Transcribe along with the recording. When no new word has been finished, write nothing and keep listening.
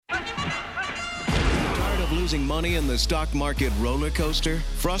losing money in the stock market roller coaster?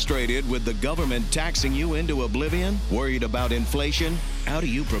 Frustrated with the government taxing you into oblivion? Worried about inflation? How do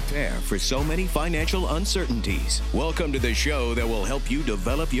you prepare for so many financial uncertainties? Welcome to the show that will help you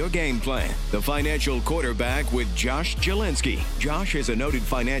develop your game plan. The Financial Quarterback with Josh Jelinski. Josh is a noted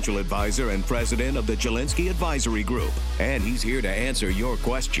financial advisor and president of the Jelinski Advisory Group, and he's here to answer your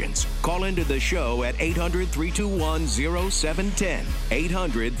questions. Call into the show at 800-321-0710.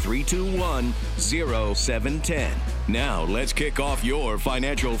 800-321-0710. Now, let's kick off your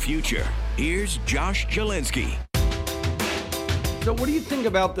financial future. Here's Josh Jelinski. So what do you think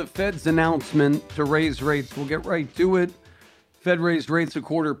about the Fed's announcement to raise rates? We'll get right to it. Fed raised rates a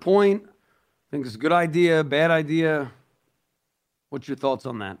quarter point. Think it's a good idea, bad idea? What's your thoughts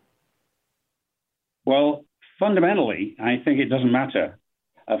on that? Well, fundamentally, I think it doesn't matter.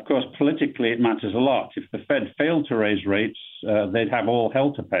 Of course, politically, it matters a lot. If the Fed failed to raise rates, they'd have all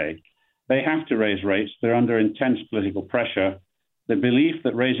hell to pay. They have to raise rates. They're under intense political pressure. The belief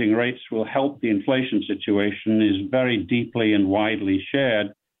that raising rates will help the inflation situation is very deeply and widely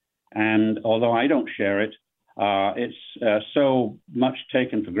shared. And although I don't share it, it's so much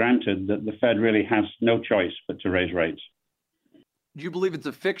taken for granted that the Fed really has no choice but to raise rates. Do you believe it's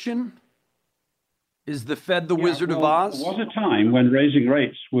a fiction? Is the Fed the Wizard of Oz? There was a time when raising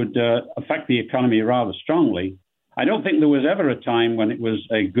rates would affect the economy rather strongly. I don't think there was ever a time when it was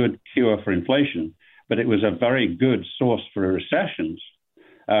a good cure for inflation, but it was a very good source for recessions.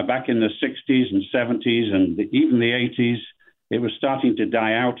 Back in the 60s and 70s and even the 80s, it was starting to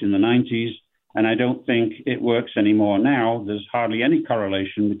die out in the 90s, and I don't think it works anymore now. There's hardly any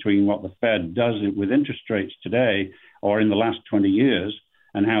correlation between what the Fed does with interest rates today or in the last 20 years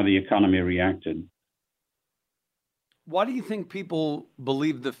and how the economy reacted. Why do you think people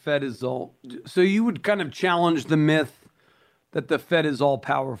believe the Fed is all... So you would kind of challenge the myth that the Fed is all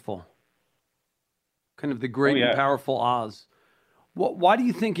powerful, kind of the great and powerful Oz. Why do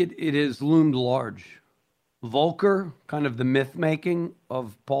you think it has loomed large? Volcker, kind of the myth making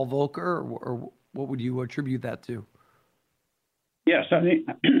of Paul Volcker, or what would you attribute that to? Yes, I think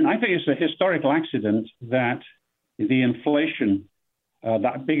it's a historical accident that the inflation,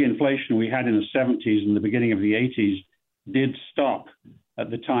 that big inflation we had in the 70s and the beginning of the 80s, did stop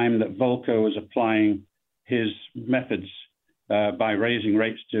at the time that Volcker was applying his methods by raising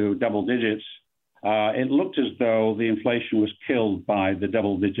rates to double digits. It looked as though the inflation was killed by the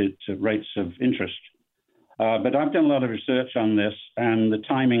double-digit rates of interest. But I've done a lot of research on this, and the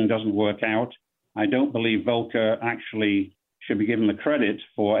timing doesn't work out. I don't believe Volcker actually should be given the credit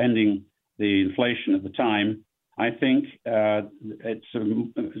for ending the inflation at the time. I think it's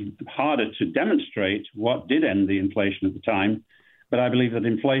harder to demonstrate what did end the inflation at the time, but I believe that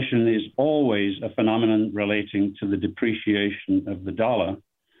inflation is always a phenomenon relating to the depreciation of the dollar.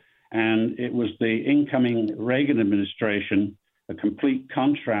 And it was the incoming Reagan administration, a complete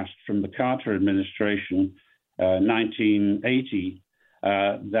contrast from the Carter administration, 1980,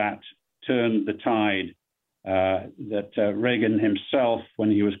 that turned the tide, that Reagan himself,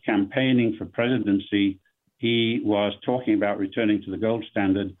 when he was campaigning for presidency, he was talking about returning to the gold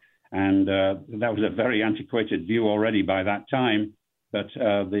standard, and that was a very antiquated view already by that time. But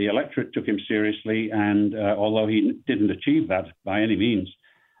the electorate took him seriously, and although he didn't achieve that by any means,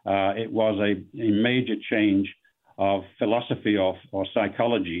 it was a major change of philosophy or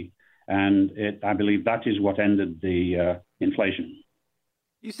psychology, and I believe that is what ended the inflation.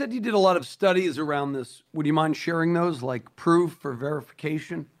 You said you did a lot of studies around this. Would you mind sharing those, like proof or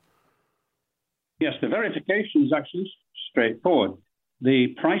verification? Yes, the verification is actually straightforward.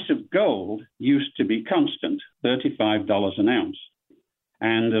 The price of gold used to be constant, $35 an ounce.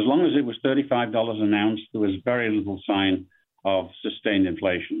 And as long as it was $35 an ounce, there was very little sign of sustained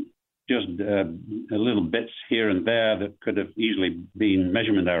inflation, just little bits here and there that could have easily been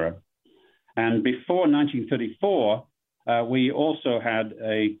measurement error. And before 1934, we also had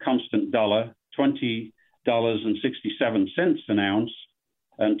a constant dollar, $20.67 an ounce,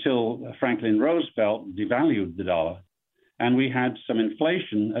 until Franklin Roosevelt devalued the dollar. And we had some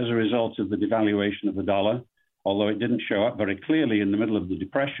inflation as a result of the devaluation of the dollar, although it didn't show up very clearly in the middle of the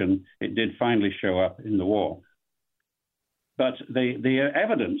Depression. It did finally show up in the war. But the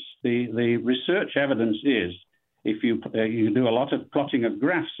evidence, the research evidence is, if you do a lot of plotting of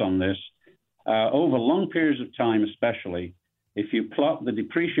graphs on this, over long periods of time especially, if you plot the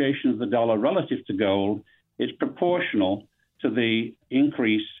depreciation of the dollar relative to gold, it's proportional to the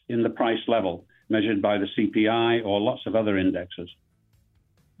increase in the price level measured by the CPI or lots of other indexes.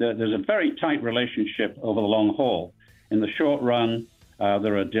 There's a very tight relationship over the long haul. In the short run,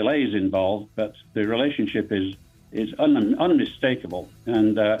 there are delays involved, but the relationship is unmistakable.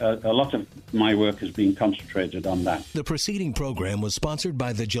 And a lot of my work has been concentrated on that. The preceding program was sponsored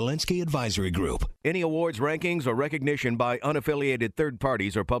by the Jelinski Advisory Group. Any awards, rankings, or recognition by unaffiliated third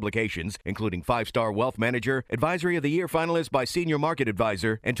parties or publications, including 5-Star Wealth Manager, Advisory of the Year finalist by Senior Market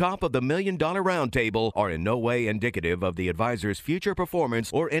Advisor, and Top of the $1 Million Roundtable, are in no way indicative of the advisor's future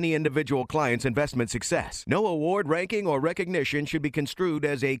performance or any individual client's investment success. No award, ranking, or recognition should be construed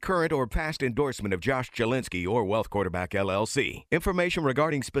as a current or past endorsement of Josh Jelinski or Wealth Quarterback LLC. Information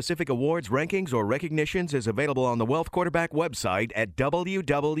regarding specific awards, rankings, or recognitions is available on the Wealth Quarterback website at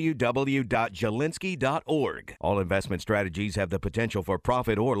www.jelinski.org. All investment strategies have the potential for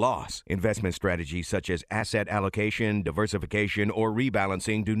profit or loss. Investment strategies such as asset allocation, diversification, or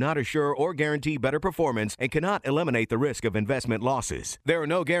rebalancing do not assure or guarantee better performance and cannot eliminate the risk of investment losses. There are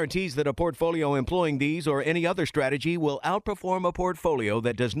no guarantees that a portfolio employing these or any other strategy will outperform a portfolio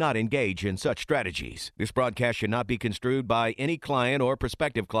that does not engage in such strategies. This broadcast should not be construed by any client or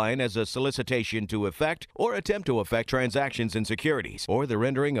prospective client as a solicitation to effect or attempt to effect transactions in securities or the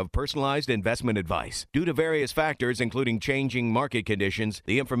rendering of personalized investment advice. Due to various factors, including changing market conditions,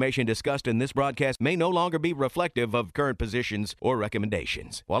 the information discussed in this broadcast may no longer be reflective of current positions or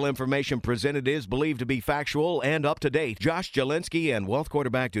recommendations. While information presented is believed to be factual and up to date, Josh Jelinski and Wealth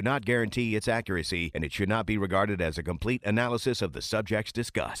Quarterback do not guarantee its accuracy, and it should not be regarded as a complete analysis of the subjects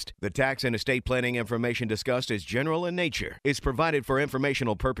discussed. The tax and estate planning information discussed is general in nature, is provided for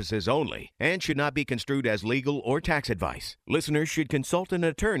informational purposes only, and should not be construed as legal or tax advice. Listeners should consult an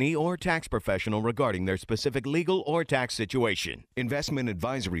attorney or tax professional regarding their specific legal or tax situation. Investment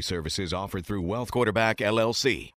advisory services offered through Wealth Quarterback LLC.